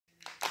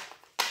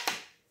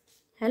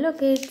Hello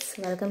kids,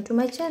 welcome to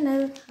my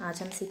channel.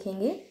 आज हम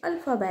सीखेंगे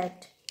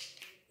alphabet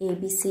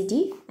ABCD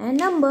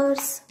and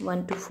numbers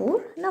 1 to 4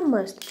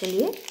 numbers.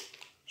 चलिए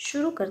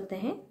शुरू करते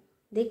हैं।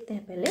 देखते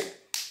हैं पहले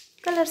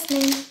colours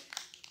name.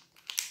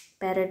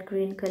 Parrot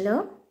green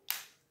colour,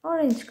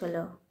 orange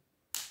colour,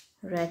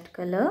 red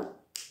colour,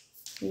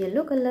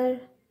 yellow colour,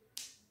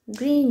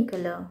 green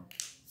colour,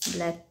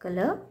 black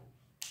colour,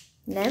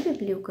 navy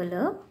blue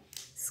colour,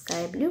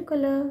 sky blue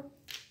colour,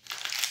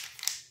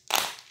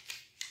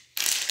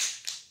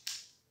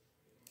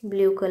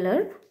 blue color,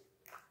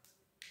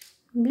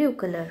 blue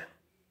color,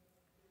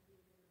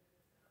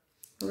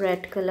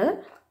 red color,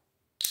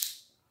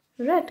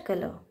 red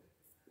color,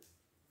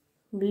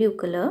 blue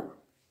color,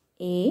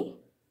 E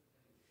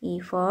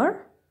for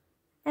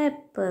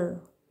apple,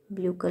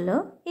 blue color,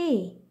 A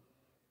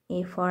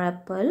for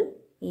apple,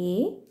 A,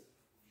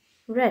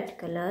 red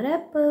color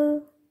apple,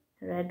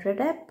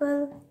 red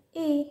apple,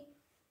 A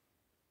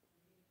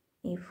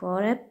for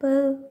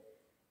apple,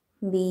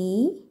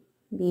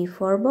 B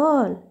for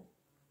ball,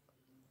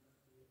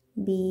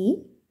 B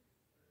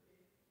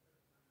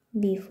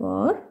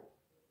for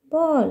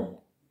ball,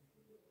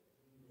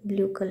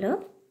 blue color,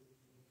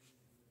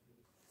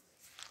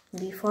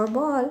 B for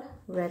ball,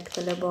 red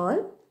color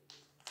ball,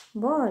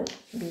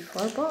 B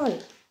for ball,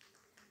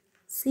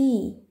 C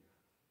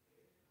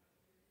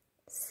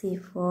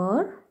for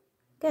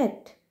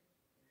cat,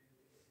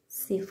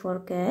 C for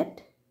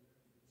cat,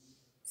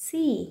 C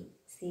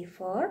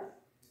for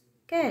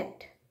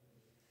cat,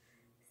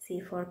 C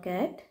for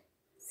cat,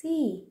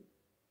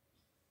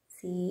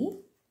 C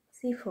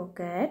for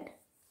cat,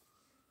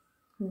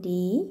 D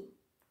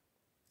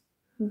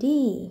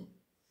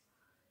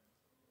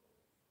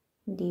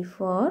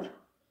for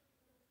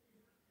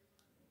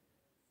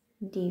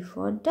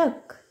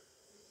duck,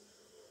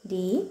 D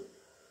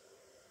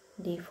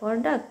for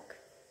duck.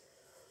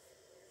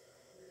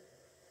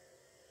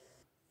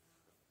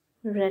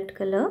 Red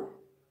color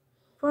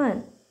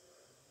 1,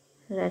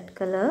 red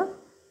color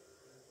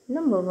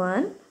number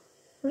 1,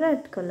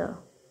 red color.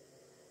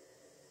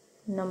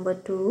 Number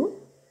 2,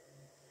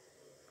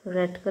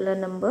 red color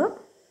number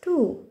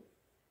 2,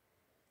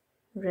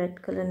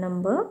 red color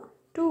number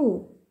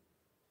 2.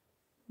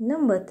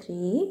 Number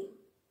 3,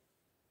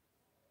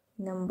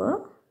 number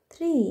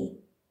 3.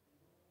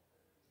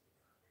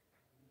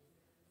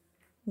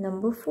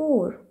 Number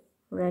 4,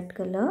 red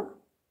color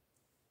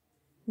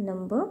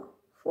number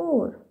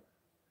 4,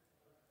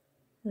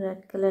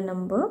 red color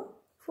number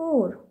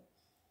 4.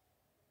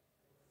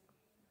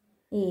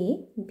 A,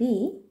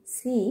 B,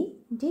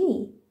 C,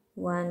 D.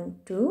 1,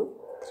 2,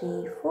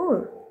 3,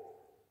 4.